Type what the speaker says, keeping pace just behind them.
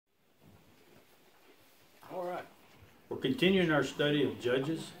continuing our study of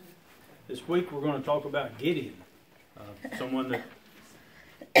Judges. This week we're going to talk about Gideon, someone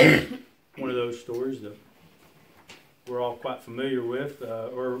that, one of those stories that we're all quite familiar with,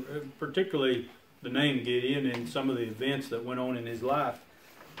 or particularly the name Gideon and some of the events that went on in his life.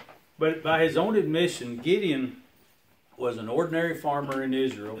 But by his own admission, Gideon was an ordinary farmer in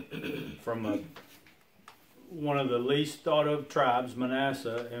Israel from one of the least thought of tribes,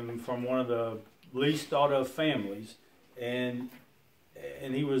 Manasseh, and from one of the least thought of families, and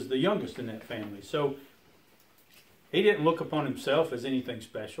he was the youngest in that family. So he didn't look upon himself as anything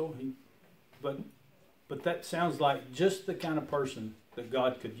special. But that sounds like just the kind of person that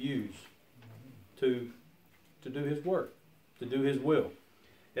God could use to do His work, to do His will.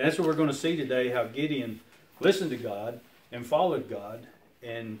 And that's what we're going to see today, how Gideon listened to God and followed God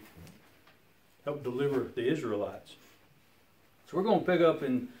and helped deliver the Israelites. So we're going to pick up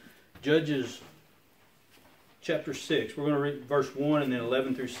in Judges chapter 6. We're going to read verse 1 and then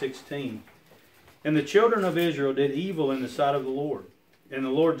 11 through 16. And the children of Israel did evil in the sight of the Lord, and the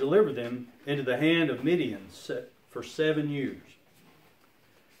Lord delivered them into the hand of Midian for 7 years.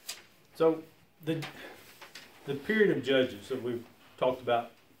 So the period of Judges that we've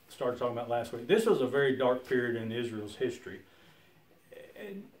started talking about last week, this was a very dark period in Israel's history.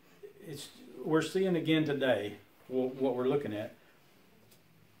 And we're seeing again today what we're looking at.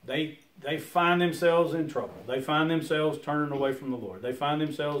 They find themselves in trouble. They find themselves turning away from the Lord. They find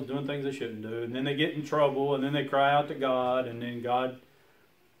themselves doing things they shouldn't do, and then they get in trouble, and then they cry out to God, and then God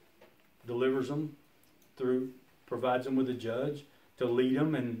delivers them provides them with a judge to lead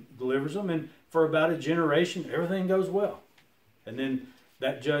them and delivers them, and for about a generation, everything goes well. And then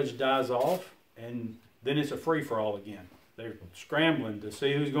that judge dies off, and then it's a free-for-all again. They're scrambling to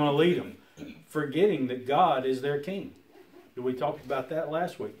see who's going to lead them, forgetting that God is their king. We talked about that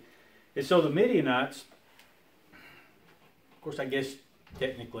last week. And so the Midianites, of course, I guess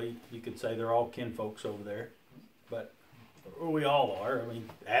technically you could say they're all kinfolks over there, but we all are. I mean,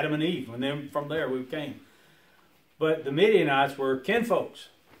 Adam and Eve, and then from there we came. But the Midianites were kinfolks.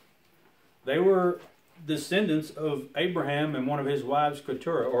 They were descendants of Abraham and one of his wives,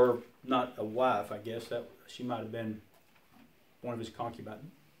 Keturah, or not a wife, I guess. She might have been one of his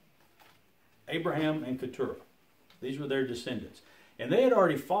concubines. Abraham and Keturah. These were their descendants. And they had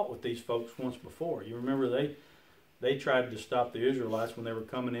already fought with these folks once before. You remember they tried to stop the Israelites when they were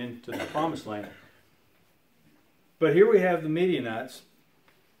coming into the Promised Land. But here we have the Midianites,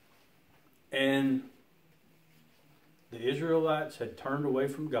 and the Israelites had turned away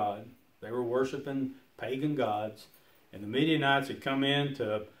from God. They were worshiping pagan gods, and the Midianites had come in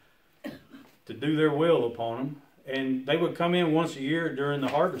to do their will upon them. And they would come in once a year during the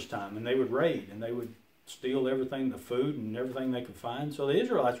harvest time, and they would raid, and they would steal everything, the food and everything they could find. So the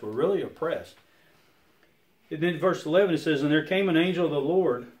Israelites were really oppressed. And then verse 11 it says, And there came an angel of the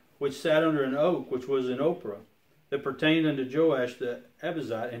Lord, which sat under an oak, which was in Ophrah, that pertained unto Joash the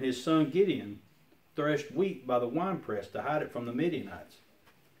Abiezrite, and his son Gideon threshed wheat by the winepress to hide it from the Midianites.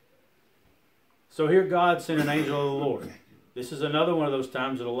 So here God sent an angel of the Lord. This is another one of those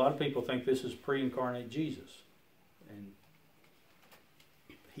times that a lot of people think this is pre-incarnate Jesus. And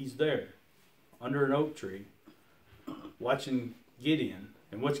He's there under an oak tree watching Gideon.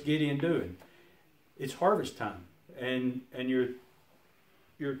 And what's Gideon doing? It's harvest time. And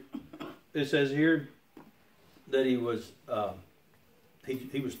it says here that he was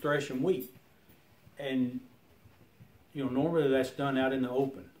threshing wheat. And normally that's done out in the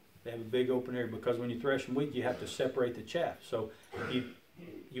open. They have a big open area, because when you're threshing wheat, you have to separate the chaff. So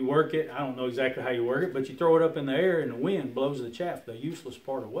you work it. I don't know exactly how you work it, but you throw it up in the air, and the wind blows the chaff, the useless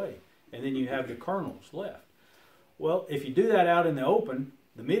part, away. And then you have the kernels left. Well, if you do that out in the open,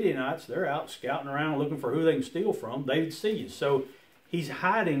 the Midianites, they're out scouting around looking for who they can steal from. They'd see you. So he's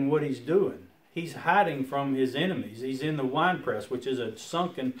hiding what he's doing. He's hiding from his enemies. He's in the winepress, which is a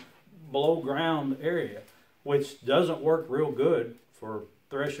sunken, below-ground area, which doesn't work real good for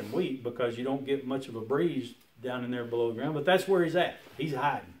threshing wheat, because you don't get much of a breeze down in there below the ground. But that's where he's at. He's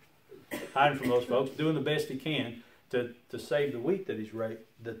hiding from those folks, doing the best he can to save the wheat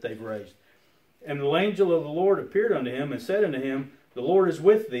that they've raised. And the angel of the Lord appeared unto him and said unto him, The Lord is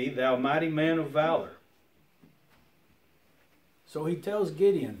with thee, thou mighty man of valor. So he tells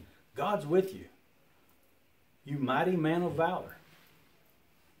Gideon, God's with you, you mighty man of valor.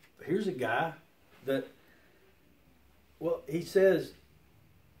 But here's a guy that, he says,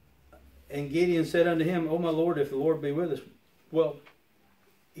 And Gideon said unto him, O my Lord, if the Lord be with us. Well,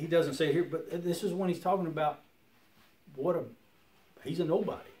 he doesn't say it here, but this is when he's talking about he's a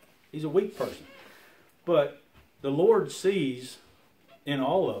nobody. He's a weak person. But the Lord sees in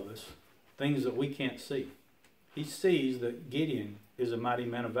all of us things that we can't see. He sees that Gideon is a mighty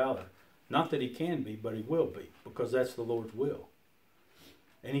man of valor. Not that he can be, but he will be, because that's the Lord's will.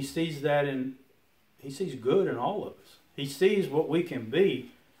 And he sees that he sees good in all of us. He sees what we can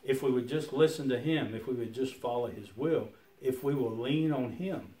be if we would just listen to him, if we would just follow his will, if we will lean on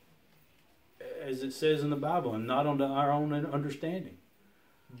him, as it says in the Bible, and not on our own understanding,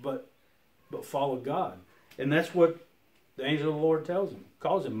 but follow God. And that's what the angel of the Lord tells him,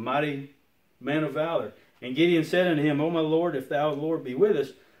 calls him mighty man of valor. And Gideon said unto him, O my Lord, if thou, Lord, be with us,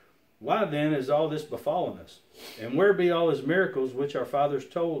 why then is all this befallen us? And where be all his miracles which our fathers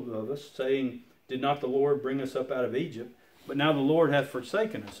told of us, saying, Did not the Lord bring us up out of Egypt? But now the Lord hath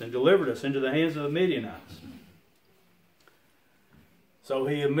forsaken us and delivered us into the hands of the Midianites. So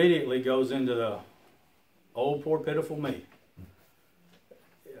he immediately goes into the old poor pitiful me.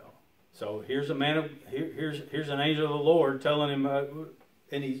 So here's a man of here's an angel of the Lord telling him,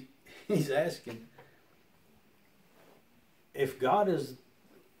 and he's asking, if God is,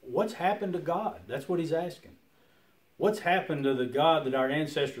 what's happened to God? That's what he's asking. What's happened to the God that our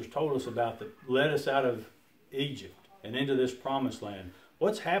ancestors told us about that led us out of Egypt and into this promised land?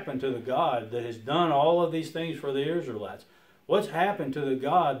 What's happened to the God that has done all of these things for the Israelites? What's happened to the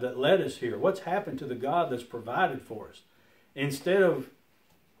God that led us here? What's happened to the God that's provided for us? Instead of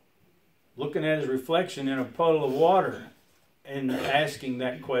looking at his reflection in a puddle of water and asking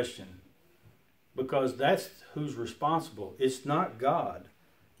that question, because that's who's responsible. It's not God.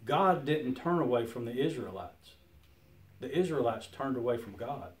 God didn't turn away from the Israelites. The Israelites turned away from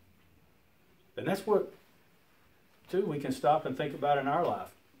God. And that's what, too, we can stop and think about in our life.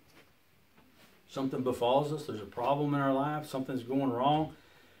 Something befalls us, there's a problem in our life, something's going wrong,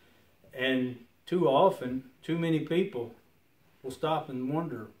 and too often, too many people will stop and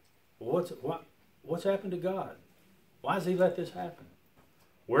wonder, well, what's happened to God? Why has he let this happen?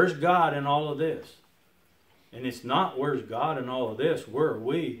 Where's God in all of this? And it's not where's God in all of this, where are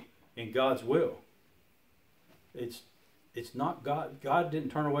we in God's will? It's not God. God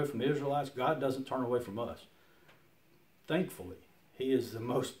didn't turn away from the Israelites. God doesn't turn away from us. Thankfully, he is the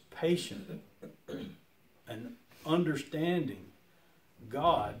most patient and understanding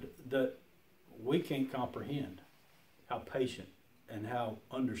God that we can't comprehend how patient and how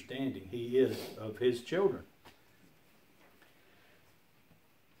understanding he is of his children.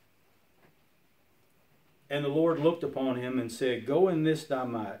 And the Lord looked upon him and said, Go in this thy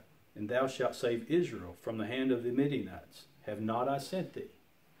might, and thou shalt save Israel from the hand of the Midianites. Have not I sent thee?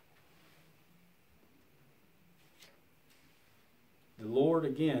 The Lord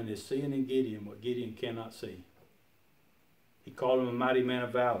again is seeing in Gideon what Gideon cannot see. He called him a mighty man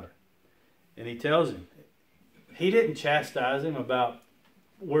of valor. And he tells him, he didn't chastise him about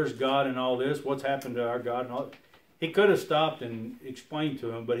where's God in all this, what's happened to our God and all. He could have stopped and explained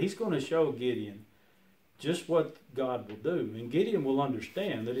to him, but he's going to show Gideon just what God will do. And Gideon will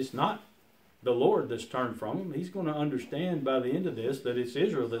understand that it's not the Lord that's turned from him. He's going to understand by the end of this that it's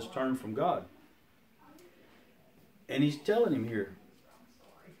Israel that's turned from God. And he's telling him here,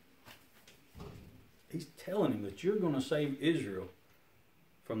 he's telling him that you're going to save Israel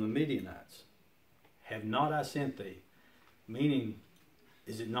from the Midianites. Have not I sent thee? Meaning,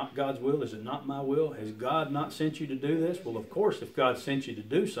 is it not God's will? Is it not my will? Has God not sent you to do this? Well, of course, if God sent you to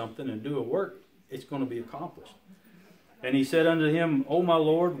do something and do a work, it's going to be accomplished. And he said unto him, O my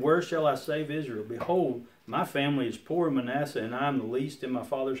Lord, where shall I save Israel? Behold, my family is poor in Manasseh, and I am the least in my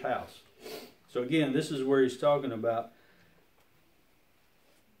father's house. So again, this is where he's talking about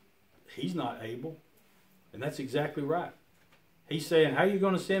he's not able. And that's exactly right. He's saying, how are you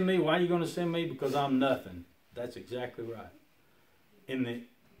going to send me? Why are you going to send me? Because I'm nothing. That's exactly right.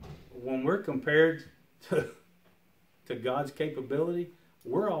 When we're compared to God's capability,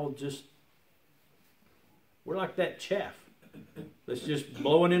 we're like that chaff that's just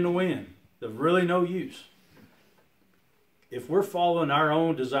blowing in the wind. There's really no use. If we're following our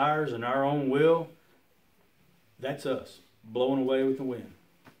own desires and our own will, that's us, blowing away with the wind.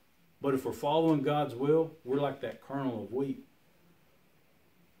 But if we're following God's will, we're like that kernel of wheat.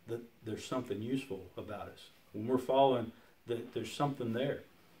 There's something useful about us. When we're following, there's something there.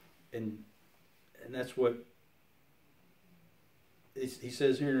 And that's what he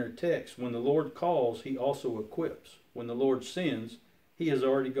says here in our text. When the Lord calls, he also equips. When the Lord sends, he has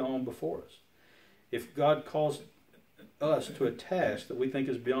already gone before us. If God calls us to a task that we think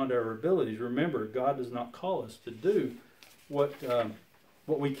is beyond our abilities, remember, God does not call us to do what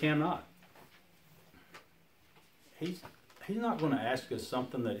we cannot. He's not going to ask us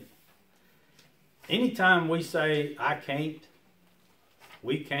something that... Anytime we say, I can't,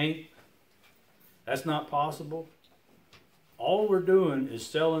 we can't, that's not possible, all we're doing is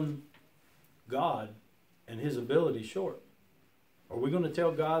selling God and his ability short? Are we going to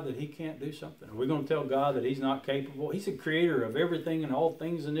tell God that he can't do something? Are we going to tell God that he's not capable? He's the creator of everything and all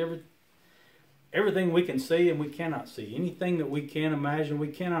things and everything we can see and we cannot see. Anything that we can imagine, we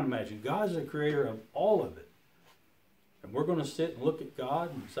cannot imagine. God is the creator of all of it. And we're going to sit and look at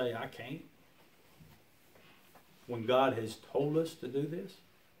God and say, I can't? When God has told us to do this?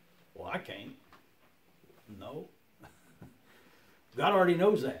 Well, I can't. No. God already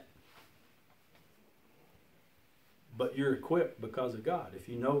knows that. But you're equipped because of God. If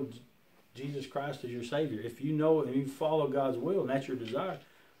you know Jesus Christ as your Savior, if you know and you follow God's will and that's your desire,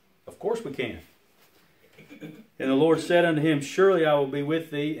 of course we can. And the Lord said unto him, surely I will be with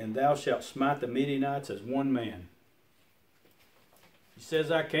thee, and thou shalt smite the Midianites as one man. He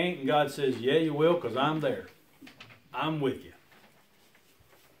says I can't, and God says, yeah, you will, because I'm there. I'm with you.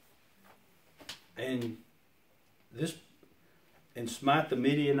 And smite the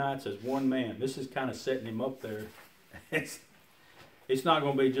Midianites as one man. This is kind of setting him up there. It's not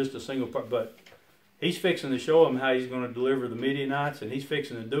going to be just a single part, but he's fixing to show him how he's going to deliver the Midianites, and he's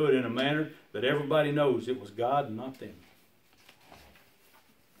fixing to do it in a manner that everybody knows it was God and not them.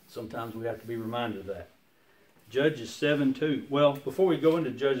 Sometimes we have to be reminded of that. Judges 7:2. Well, before we go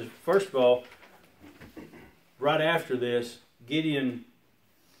into Judges, first of all, right after this, Gideon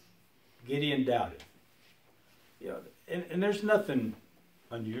doubted. You know, and there's nothing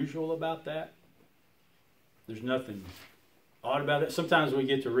unusual about that. There's nothing odd about it. Sometimes we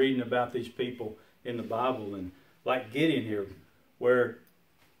get to reading about these people in the Bible, and like Gideon here, where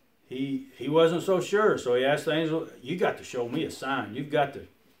he wasn't so sure, so he asked the angel, you got to show me a sign.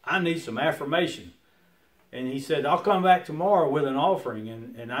 I need some affirmation. And he said, I'll come back tomorrow with an offering,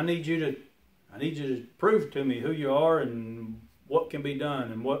 and I need you to prove to me who you are and what can be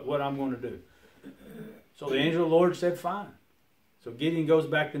done and what I'm going to do. So the angel of the Lord said, fine. So Gideon goes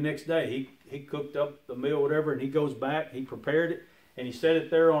back the next day. He cooked up the meal, whatever, and he goes back. He prepared it, and he set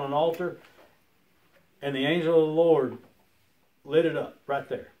it there on an altar. And the angel of the Lord lit it up right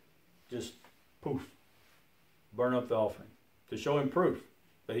there. Just poof. Burn up the offering. To show him proof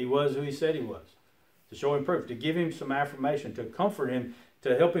that he was who he said he was. To show him proof. To give him some affirmation. To comfort him.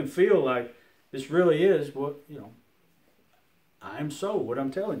 To help him feel like this really is what, I'm so, what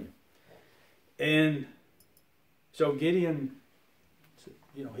I'm telling you. And so Gideon,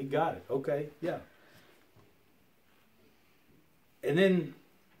 he got it. Okay, yeah. And then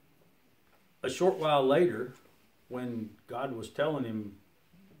a short while later, when God was telling him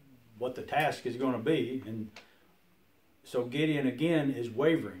what the task is going to be, and so Gideon again is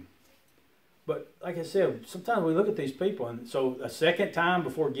wavering. But like I said, sometimes we look at these people, and so a second time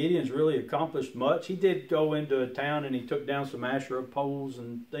before Gideon's really accomplished much, he did go into a town and he took down some Asherah poles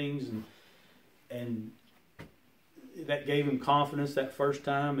and things, and that gave him confidence that first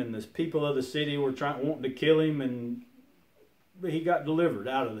time. And the people of the city were wanting to kill him, and he got delivered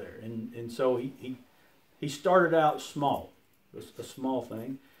out of there. And so he started out small, a small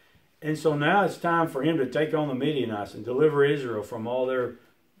thing, and so now it's time for him to take on the Midianites and deliver Israel from all their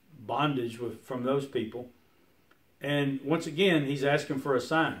bondage from those people. And once again, he's asking for a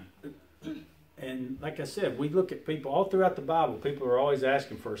sign. And like I said, we look at people all throughout the Bible. People are always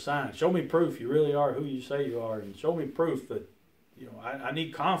asking for a sign. Show me proof you really are who you say you are, and show me proof that I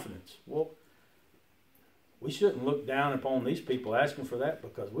need confidence. Well, we shouldn't look down upon these people asking for that,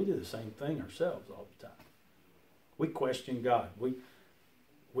 because we do the same thing ourselves all the time. We question God.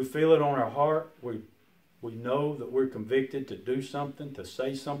 We feel it on our heart. We know that we're convicted to do something, to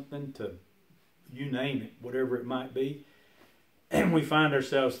say something, to you name it, whatever it might be. And we find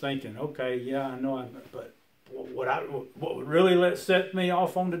ourselves thinking, okay, yeah, I know, but what would really set me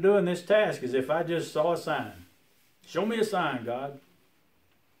off on to doing this task is if I just saw a sign. Show me a sign, God.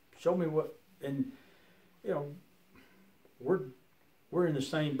 Show me what, and we're in the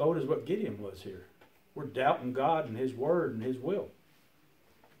same boat as what Gideon was here. We're doubting God and His Word and His will.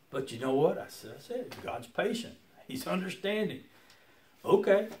 But you know what? I said, God's patient. He's understanding.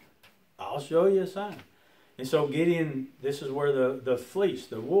 Okay, I'll show you a sign. And so Gideon, this is where the fleece,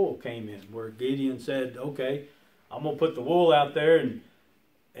 the wool came in, where Gideon said, okay, I'm going to put the wool out there,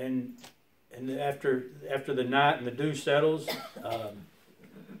 and after the night and the dew settles,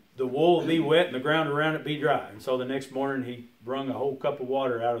 the wool will be wet and the ground around it be dry. And so the next morning he wrung a whole cup of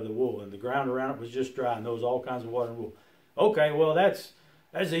water out of the wool, and the ground around it was just dry, and there was all kinds of water and wool. Okay, well, that's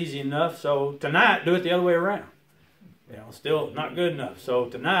easy enough. So tonight, do it the other way around. Still not good enough. So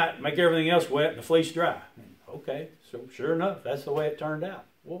tonight, make everything else wet and the fleece dry. Okay, so sure enough, that's the way it turned out.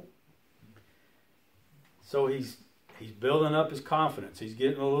 Well, so he's building up his confidence. He's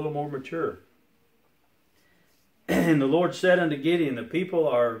getting a little more mature. And the Lord said unto Gideon, the people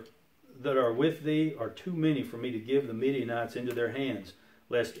are that are with thee are too many for me to give the Midianites into their hands,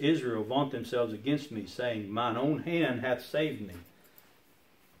 lest Israel vaunt themselves against me, saying, mine own hand hath saved me.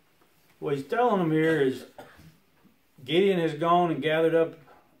 What he's telling them here is Gideon has gone and gathered up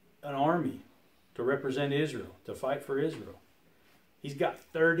an army to represent Israel, to fight for Israel. He's got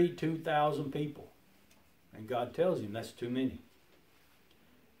 32,000 people. And God tells him that's too many.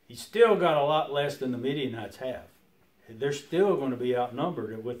 He's still got a lot less than the Midianites have. They're still going to be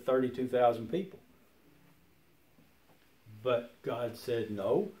outnumbered with 32,000 people. But God said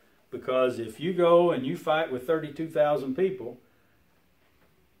no, because if you go and you fight with 32,000 people,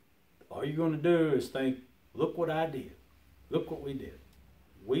 all you're going to do is think, look what I did. Look what we did.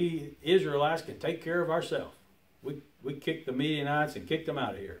 We Israelites can take care of ourselves. We kicked the Midianites and kicked them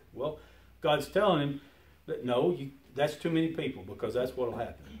out of here. Well, God's telling him that no, that's too many people, because that's what will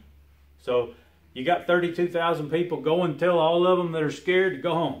happen. So you got 32,000 people. Go and tell all of them that are scared to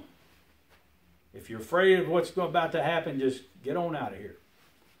go home. If you're afraid of what's about to happen, just get on out of here.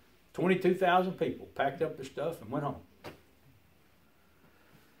 22,000 people packed up their stuff and went home.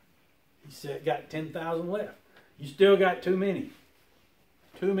 He said, got 10,000 left. You still got too many.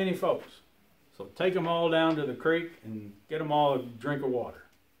 Too many folks. So take them all down to the creek and get them all a drink of water.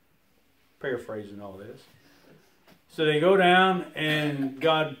 Paraphrasing all this. So they go down, and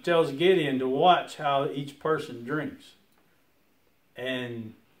God tells Gideon to watch how each person drinks.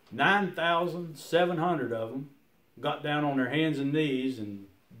 And 9,700 of them got down on their hands and knees and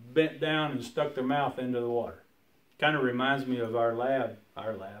bent down and stuck their mouth into the water. Kind of reminds me of our lab,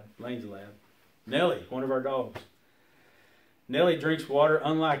 Lane's lab. Nellie, one of our dogs. Nellie drinks water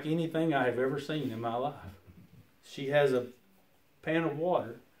unlike anything I have ever seen in my life. She has a pan of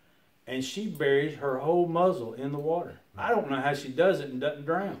water, and she buries her whole muzzle in the water. I don't know how she does it and doesn't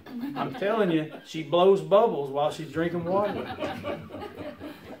drown. I'm telling you, she blows bubbles while she's drinking water.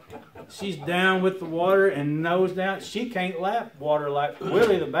 She's down with the water and nose down. She can't lap water like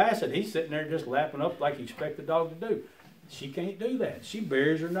Willie the Basset. He's sitting there just lapping up like you expect the dog to do. She can't do that. She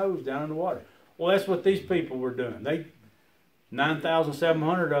buries her nose down in the water. Well, that's what these people were doing.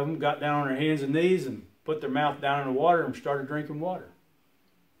 9,700 of them got down on their hands and knees and put their mouth down in the water and started drinking water.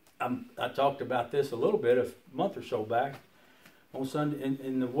 I talked about this a little bit a month or so back on Sunday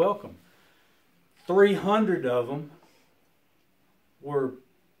in the welcome. 300 of them were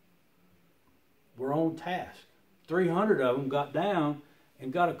on task. 300 of them got down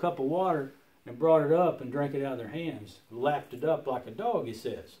and got a cup of water and brought it up and drank it out of their hands. Lapped it up like a dog, he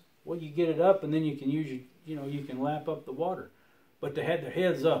says. Well, you get it up and then you can you can lap up the water. But they had their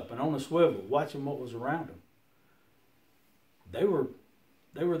heads up and on a swivel, watching what was around them. They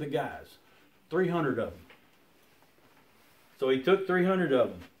were the guys. 300 of them. So he took 300 of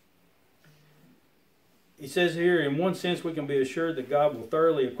them. He says here, in one sense, we can be assured that God will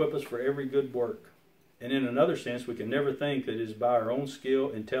thoroughly equip us for every good work. And in another sense, we can never think that it is by our own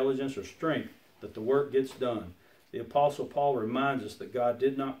skill, intelligence, or strength that the work gets done. The Apostle Paul reminds us that God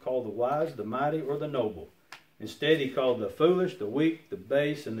did not call the wise, the mighty, or the noble. Instead, he called the foolish, the weak, the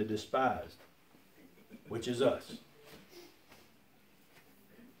base, and the despised, which is us.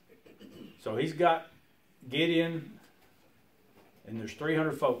 So he's got Gideon, and there's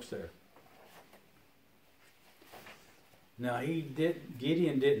 300 folks there. Now,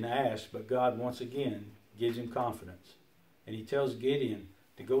 Gideon didn't ask, but God once again gives him confidence. And he tells Gideon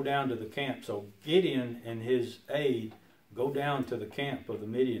to go down to the camp. So Gideon and his aide go down to the camp of the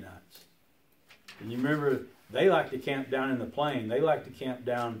Midianites. And you remember, they like to camp down in the plain. They like to camp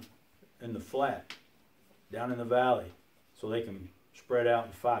down in the flat, down in the valley, so they can spread out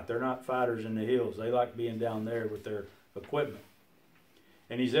and fight. They're not fighters in the hills. They like being down there with their equipment.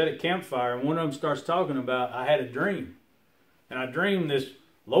 And he's at a campfire, and one of them starts talking about, I had a dream. And I dreamed this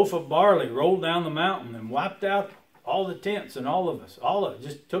loaf of barley rolled down the mountain and wiped out all the tents and all of us.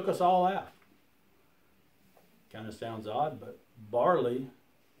 Just took us all out. Kind of sounds odd, but barley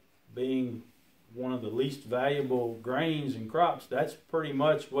being one of the least valuable grains and crops, that's pretty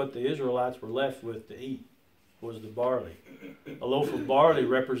much what the Israelites were left with to eat, was the barley. A loaf of barley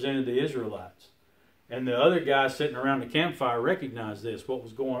represented the Israelites. And the other guy sitting around the campfire recognized this, what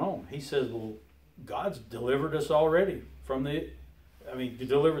was going on. He says, well, God's delivered us already he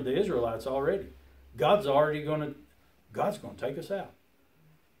delivered the Israelites already. God's going to take us out.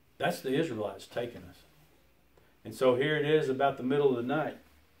 That's the Israelites taking us. And so here it is about the middle of the night.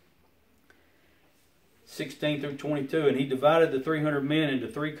 16 through 22. And he divided the 300 men into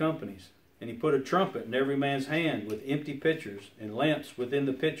 3 companies. And he put a trumpet in every man's hand with empty pitchers and lamps within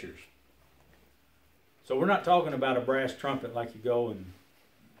the pitchers. So we're not talking about a brass trumpet like you go and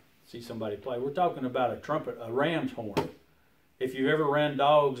see somebody play. We're talking about a trumpet, a ram's horn. if you ever ran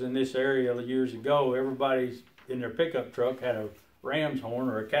dogs in this area years ago, everybody's in their pickup truck had a ram's horn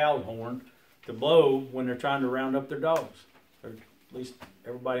or a cow's horn to blow when they're trying to round up their dogs. Or at least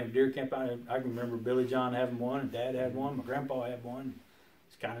everybody in deer camp, I can remember Billy John having one, and Dad had one, my grandpa had one.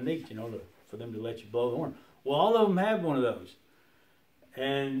 It's kind of neat, you know, for them to let you blow the horn. Well, all of them have one of those,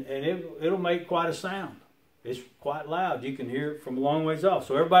 and it'll make quite a sound. It's quite loud. You can hear it from a long ways off.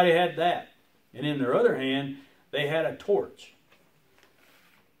 So everybody had that. And in their other hand, they had a torch.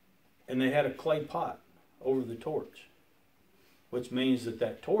 And they had a clay pot over the torch. Which means that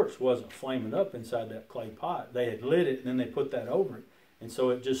that torch wasn't flaming up inside that clay pot. They had lit it and then they put that over it. And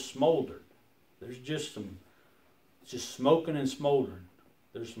so it just smoldered. There's just smoking and smoldering.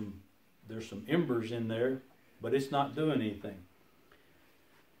 There's some embers in there, but it's not doing anything.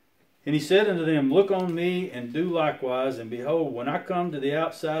 And he said unto them, Look on me, and do likewise. And behold, when I come to the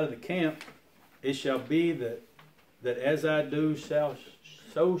outside of the camp, it shall be that as I do,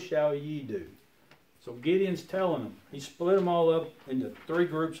 so shall ye do. So Gideon's telling them. He split them all up into 3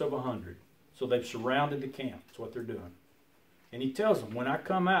 groups of 100. So they've surrounded the camp. That's what they're doing. And he tells them, when I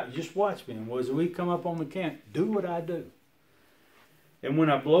come out, you just watch me. And as we come up on the camp, do what I do. And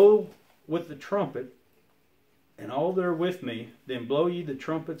when I blow with the trumpet, and all that are with me, then blow ye the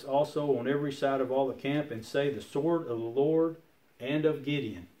trumpets also on every side of all the camp, and say, The sword of the Lord and of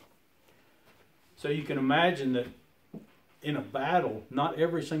Gideon. So you can imagine that in a battle, not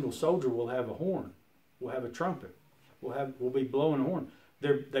every single soldier will have a horn, will have a trumpet, will be blowing a horn.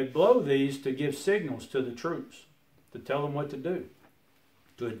 They blow these to give signals to the troops, to tell them what to do,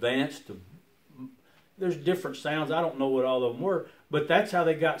 to advance. There's different sounds. I don't know what all of them were, but that's how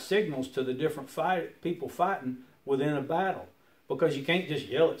they got signals to the different people fighting within a battle, because you can't just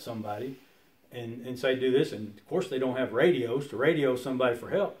yell at somebody and say do this, and of course they don't have radios to radio somebody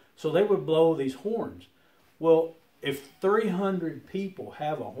for help, so they would blow these horns. Well, if 300 people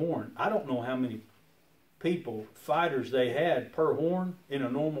have a horn, I don't know how many fighters they had per horn in a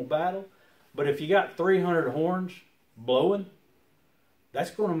normal battle, but if you got 300 horns blowing, that's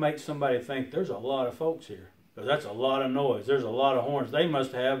going to make somebody think there's a lot of folks here, because that's a lot of noise. There's a lot of horns. They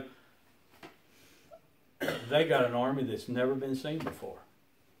must have They got an army that's never been seen before.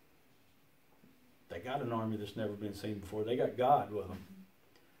 They got an army that's never been seen before. They got God with them.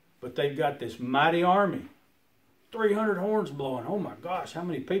 But they've got this mighty army. 300 horns blowing. Oh my gosh, how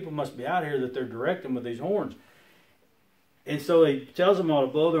many people must be out here that they're directing with these horns? And so he tells them all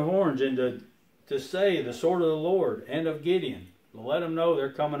to blow their horns and to say the sword of the Lord and of Gideon. To let them know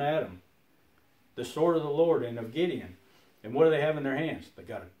they're coming at them. The sword of the Lord and of Gideon. And what do they have in their hands? They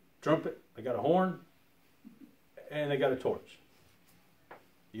got a trumpet, they got a horn, and they got a torch.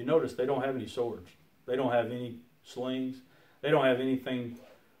 You notice they don't have any swords. They don't have any slings. They don't have anything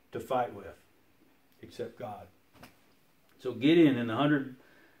to fight with except God. So Gideon and the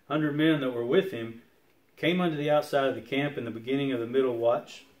 100 men that were with him came unto the outside of the camp in the beginning of the middle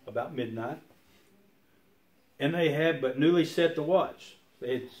watch, about midnight. And they had but newly set the watch.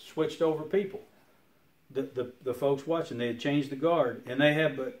 They had switched over people. The folks watching, they had changed the guard. And they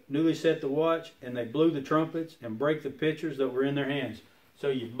had but newly set the watch, and they blew the trumpets and brake the pitchers that were in their hands. So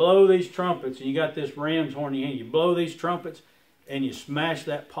you blow these trumpets, and you got this ram's horn in your hand. You blow these trumpets, and you smash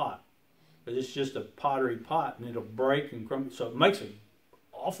that pot. Because it's just a pottery pot, and it'll break and crumble. So it makes an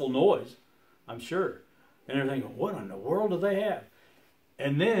awful noise, I'm sure. And they're thinking, what in the world do they have?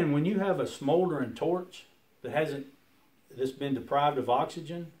 And then when you have a smoldering torch that's been deprived of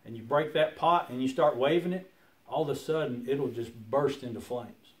oxygen, and you break that pot and you start waving it, all of a sudden it'll just burst into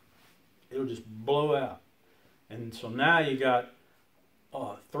flames. It'll just blow out. And so now you got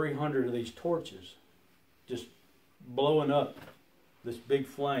 300 of these torches just blowing up this big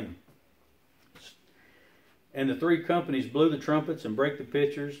flame. And the 3 companies blew the trumpets and brake the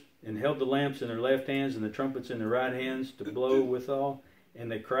pitchers, and held the lamps in their left hands and the trumpets in their right hands to blow withal. And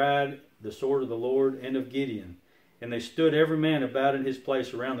they cried, the sword of the Lord and of Gideon. And they stood every man about in his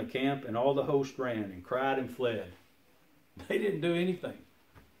place around the camp, and all the host ran and cried and fled. They didn't do anything.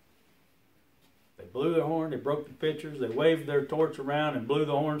 They blew their horn, they broke the pitchers, they waved their torch around and blew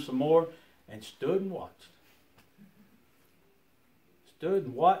the horn some more, and stood and watched. Stood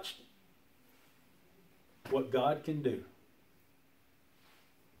and watched what God can do.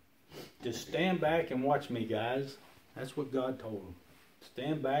 Just stand back and watch me, guys. That's what God told them.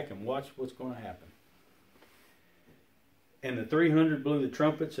 Stand back and watch what's going to happen. And the 300 blew the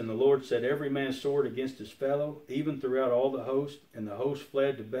trumpets, and the Lord set every man's sword against his fellow, even throughout all the host. And the host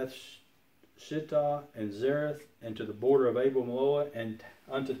fled to Beth-shittah and Zereth, and to the border of Abel-meholah, and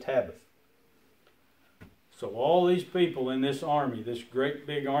unto Tabbath. So all these people in this army, this great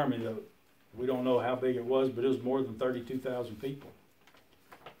big army, We don't know how big it was, but it was more than 32,000 people.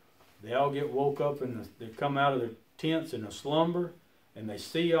 They all get woke up and they come out of their tents in a slumber, and they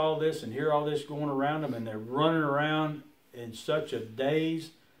see all this and hear all this going around them, and they're running around in such a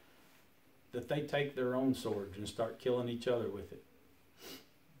daze that they take their own swords and start killing each other with it.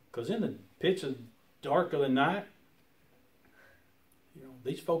 Because in the pitch of dark of the night, you know,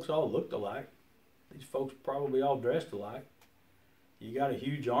 these folks all looked alike. These folks probably all dressed alike. You got a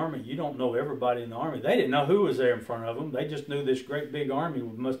huge army. You don't know everybody in the army. They didn't know who was there in front of them. They just knew this great big army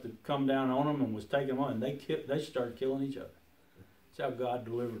must have come down on them and was taking them on. And they started killing each other. That's how God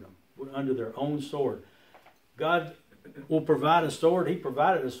delivered them. We're under their own sword. God will provide a sword. He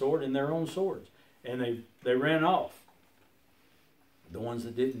provided a sword in their own swords. And they ran off. The ones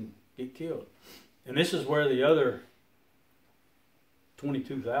that didn't get killed. And this is where the other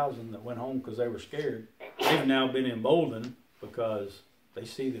 22,000 that went home because they were scared, they've now been emboldened because they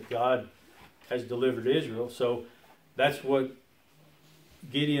see that God has delivered Israel. So that's what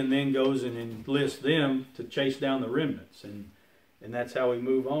Gideon then goes and enlists them to chase down the remnants. And that's how we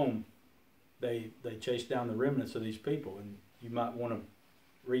move on. They chase down the remnants of these people. And you might want to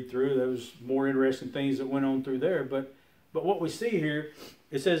read through. There was more interesting things that went on through there. But what we see here,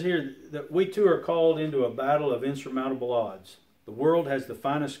 it says here that we too are called into a battle of insurmountable odds. The world has the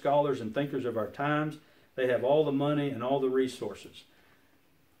finest scholars and thinkers of our times. They have all the money and all the resources.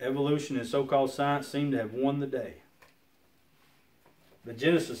 Evolution and so-called science seem to have won the day. The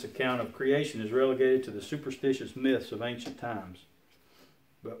Genesis account of creation is relegated to the superstitious myths of ancient times.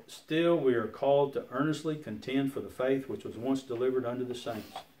 But still we are called to earnestly contend for the faith which was once delivered unto the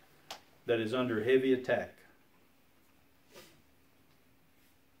saints, that is under heavy attack.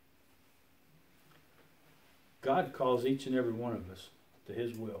 God calls each and every one of us to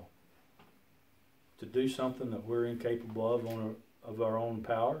His will, to do something that we're incapable of our own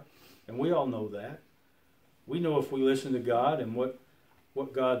power. And we all know that. We know if we listen to God and what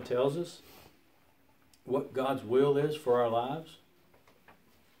God tells us, what God's will is for our lives,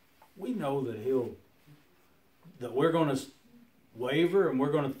 we know that we're going to waver and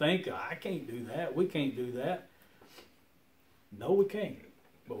we're going to think, I can't do that, we can't do that. No, we can't.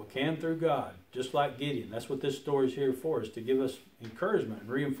 But we can through God, just like Gideon. That's what this story is here for, is to give us encouragement and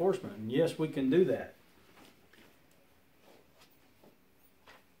reinforcement. And yes, we can do that.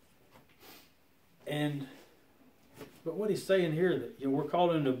 But what he's saying here, that we're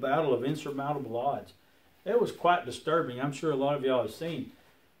called into a battle of insurmountable odds. It was quite disturbing. I'm sure a lot of y'all have seen.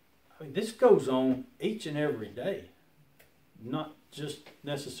 I mean, this goes on each and every day. Not just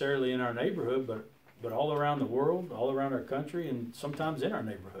necessarily in our neighborhood, but all around the world, all around our country, and sometimes in our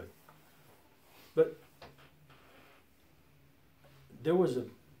neighborhood. But there was a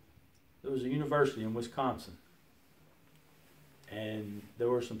university in Wisconsin, and there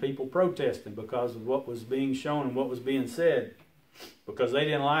were some people protesting because of what was being shown and what was being said, because they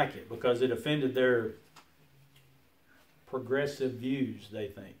didn't like it, because it offended their progressive views, they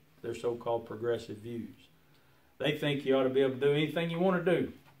think. Their so-called progressive views. They think you ought to be able to do anything you want to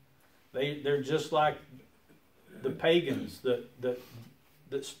do. They're just like the pagans that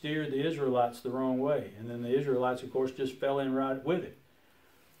steered the Israelites the wrong way. And then the Israelites, of course, just fell in right with it.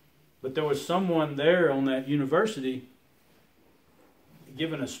 But there was someone there on that university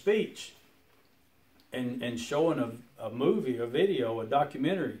giving a speech and showing a movie, a video, a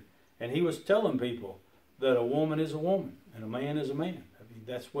documentary. And he was telling people that a woman is a woman and a man is a man. I mean,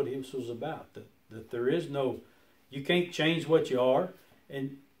 that's what this was about. That there is no, you can't change what you are.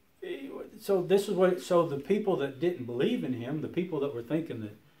 And so this is what, so the people that didn't believe in him, the people that were thinking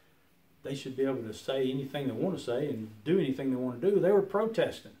that they should be able to say anything they want to say and do anything they want to do, they were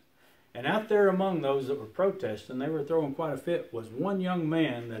protesting. And out there among those that were protesting, they were throwing quite a fit, was one young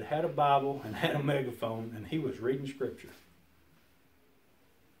man that had a Bible and had a megaphone, and he was reading Scripture.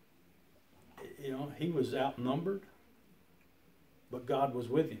 You know, he was outnumbered, but God was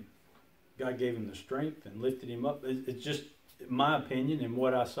with him. God gave him the strength and lifted him up. It's just my opinion and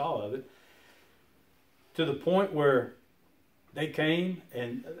what I saw of it, to the point where they came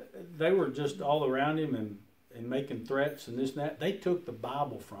and they were just all around him and making threats and this and that. They took the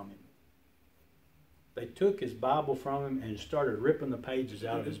Bible from him. They took his Bible from him and started ripping the pages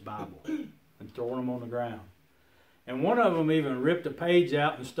out of his Bible and throwing them on the ground. And one of them even ripped a page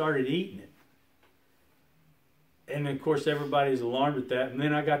out and started eating it. And of course everybody's alarmed at that. And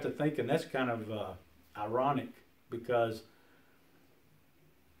then I got to thinking, that's kind of ironic, because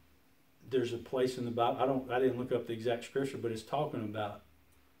there's a place in the Bible, I didn't look up the exact scripture, but it's talking about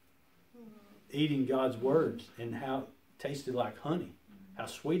eating God's words and how it tasted like honey, how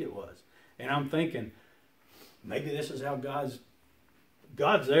sweet it was. And I'm thinking, maybe this is how God's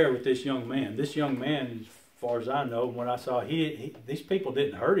God's there with this young man. This young man, as far as I know, when I saw, these people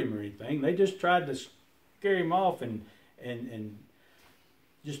didn't hurt him or anything. They just tried to scare him off and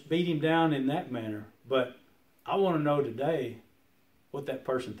just beat him down in that manner. But I want to know today what that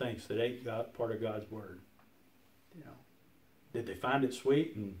person thinks that ain't part of God's word. You know, did they find it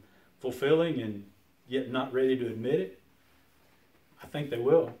sweet and fulfilling and yet not ready to admit it? I think they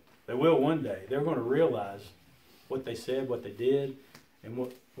will. They will one day. They're going to realize what they said, what they did, and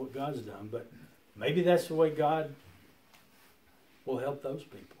what God's done. But maybe that's the way God will help those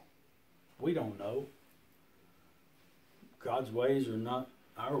people. We don't know. God's ways are not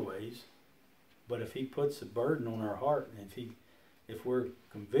our ways. But if he puts a burden on our heart, and if we're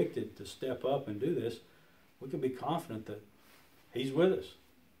convicted to step up and do this, we can be confident that he's with us.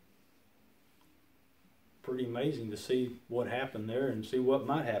 Pretty amazing to see what happened there and see what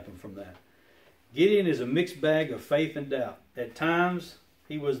might happen from that. Gideon is a mixed bag of faith and doubt. At times,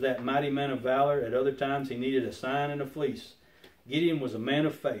 he was that mighty man of valor. At other times, he needed a sign and a fleece. Gideon was a man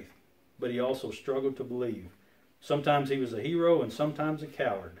of faith, but he also struggled to believe. Sometimes he was a hero and sometimes a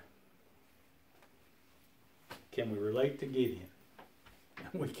coward. Can we relate to Gideon?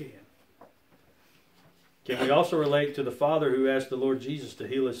 We can. Can we also relate to the father who asked the Lord Jesus to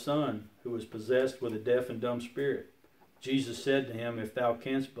heal his son, who was possessed with a deaf and dumb spirit? Jesus said to him, "If thou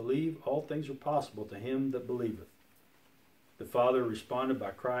canst believe, all things are possible to him that believeth." The father responded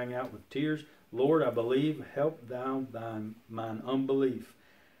by crying out with tears, "Lord, I believe, help thou mine unbelief."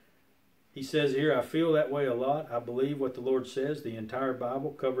 He says here, I feel that way a lot. I believe what the Lord says, the entire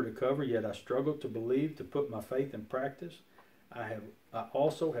Bible, cover to cover, yet I struggle to believe, to put my faith in practice. I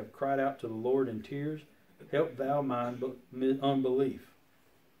also have cried out to the Lord in tears, help thou mine unbelief.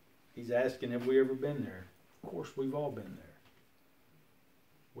 He's asking, have we ever been there? Of course, we've all been there.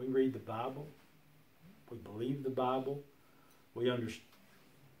 We read the Bible. We believe the Bible. We understand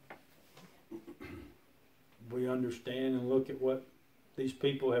and look at what these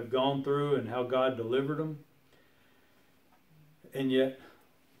people have gone through and how God delivered them. And yet,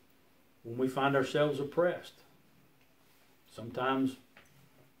 when we find ourselves oppressed, sometimes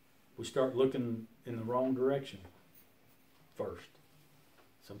we start looking in the wrong direction first.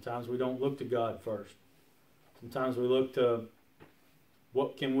 Sometimes we don't look to God first. Sometimes we look to,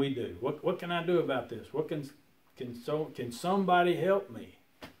 what can we do? What can I do about this? What can somebody help me?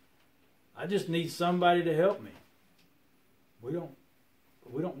 I just need somebody to help me. We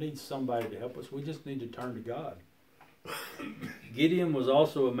don't need somebody to help us. We just need to turn to God. Gideon was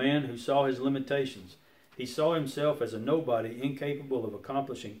also a man who saw his limitations. He saw himself as a nobody, incapable of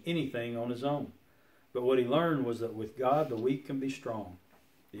accomplishing anything on his own. But what he learned was that with God, the weak can be strong.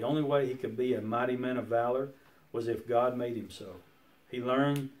 The only way he could be a mighty man of valor was if God made him so. He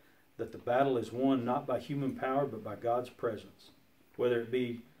learned that the battle is won not by human power, but by God's presence. Whether it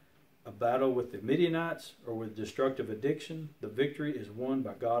be a battle with the Midianites or with destructive addiction, the victory is won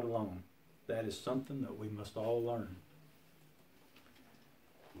by God alone. That is something that we must all learn.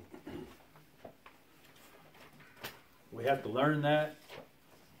 We have to learn that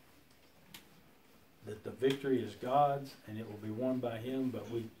the victory is God's and it will be won by him, but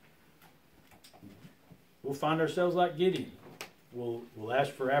we'll find ourselves like Gideon. We'll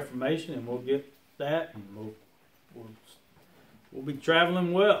ask for affirmation and we'll get that, and we'll be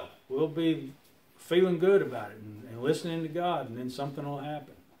traveling well. We'll be feeling good about it and listening to God, and then something will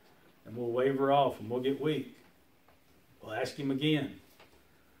happen. And we'll waver off and we'll get weak. We'll ask him again.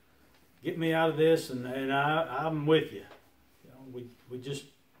 Get me out of this, and I'm with you. We just,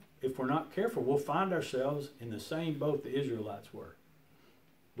 if we're not careful, we'll find ourselves in the same boat the Israelites were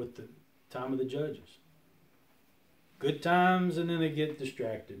with the time of the judges. Good times, and then they get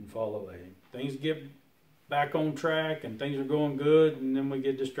distracted and fall away. Things get back on track and things are going good, and then we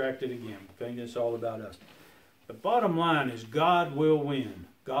get distracted again. Okay, it's all about us. The bottom line is God will win.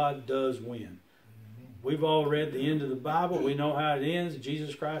 God does win. We've all read the end of the Bible. We know how it ends.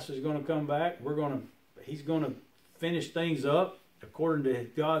 Jesus Christ is going to come back. He's going to finish things up according to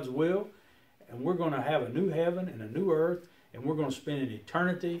God's will, and we're going to have a new heaven and a new earth, and we're going to spend an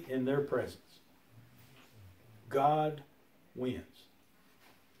eternity in their presence. God wins.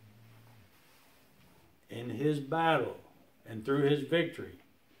 In his battle and through his victory,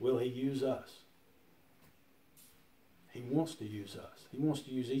 will he use us? He wants to use us. He wants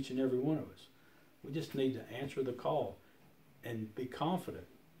to use each and every one of us. We just need to answer the call and be confident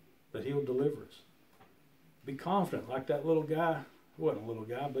that he'll deliver us. Be confident, like that little guy. He wasn't a little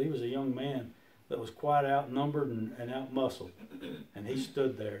guy, but he was a young man that was quite outnumbered and outmuscled. And he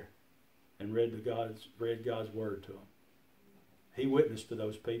stood there and read God's word to him. He witnessed to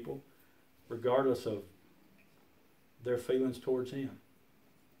those people, regardless of their feelings towards him.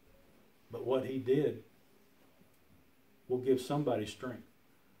 But what he did will give somebody strength.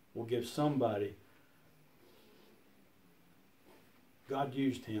 Will give somebody. God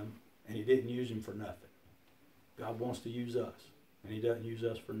used him, and he didn't use him for nothing. God wants to use us, and he doesn't use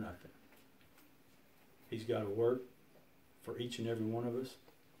us for nothing. He's got to work for each and every one of us.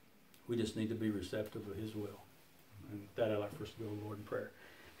 We just need to be receptive of his will. And with that, I'd like for us to go to Lord in prayer.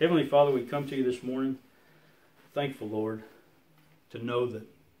 Heavenly Father, we come to you this morning, thankful, Lord, to know that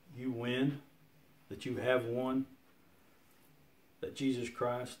you win, that you have won, that Jesus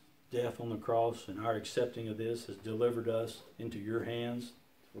Christ, death on the cross, and our accepting of this has delivered us into your hands,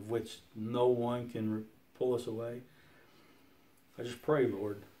 of which no one can pull us away. I just pray,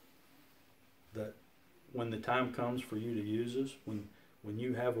 Lord, that when the time comes for you to use us, when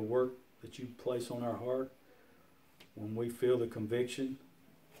you have a work that you place on our heart, when we feel the conviction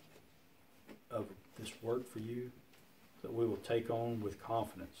of this work for you, that we will take on with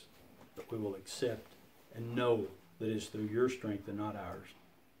confidence, that we will accept and know that it's through your strength and not ours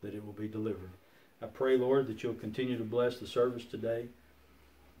that it will be delivered. I pray, Lord, that you'll continue to bless the service today.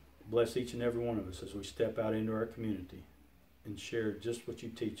 Bless each and every one of us as we step out into our community and share just what you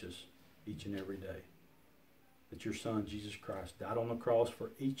teach us each and every day. That your Son, Jesus Christ, died on the cross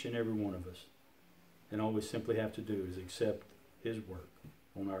for each and every one of us. And all we simply have to do is accept his work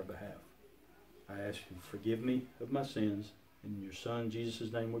on our behalf. I ask you to forgive me of my sins. In your Son,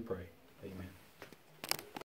 Jesus' name we pray. Amen.